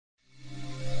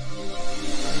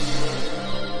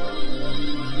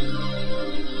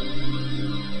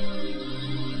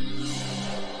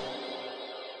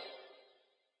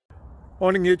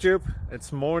Morning YouTube,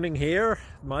 it's morning here.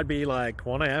 It might be like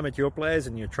 1 a.m. at your place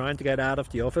and you're trying to get out of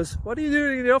the office. What are you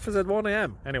doing in the office at 1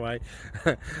 a.m? Anyway,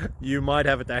 you might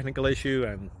have a technical issue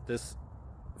and this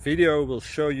video will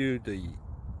show you the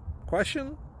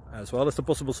question as well as the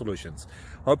possible solutions.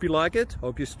 Hope you like it,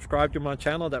 hope you subscribe to my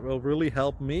channel. That will really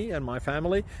help me and my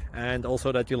family, and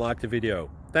also that you like the video.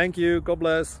 Thank you, God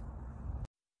bless.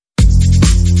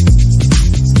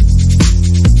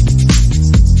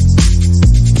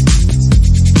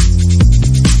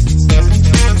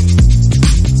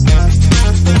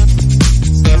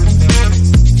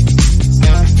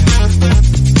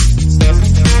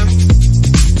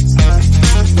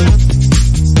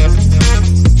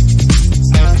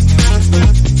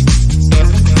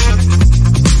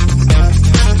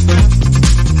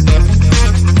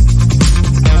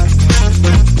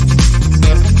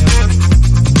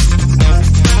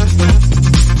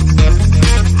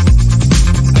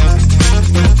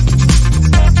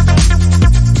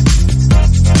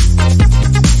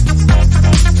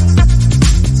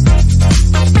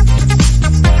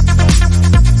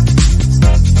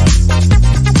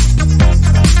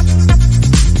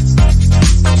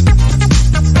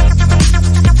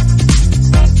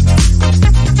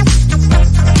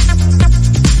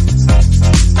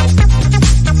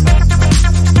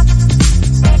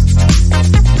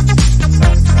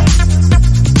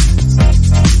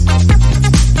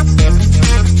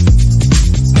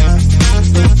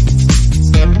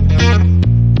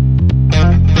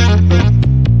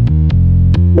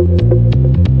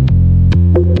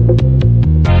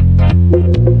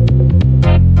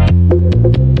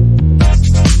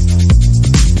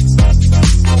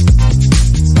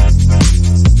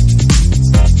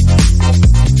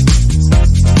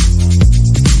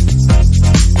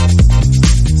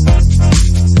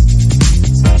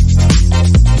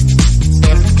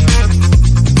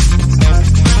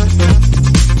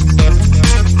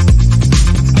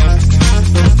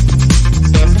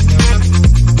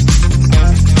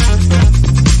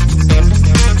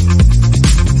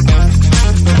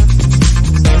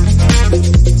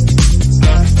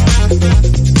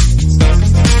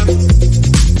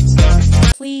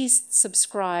 Please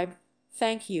subscribe.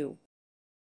 Thank you.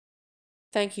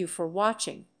 Thank you for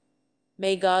watching.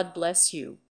 May God bless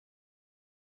you.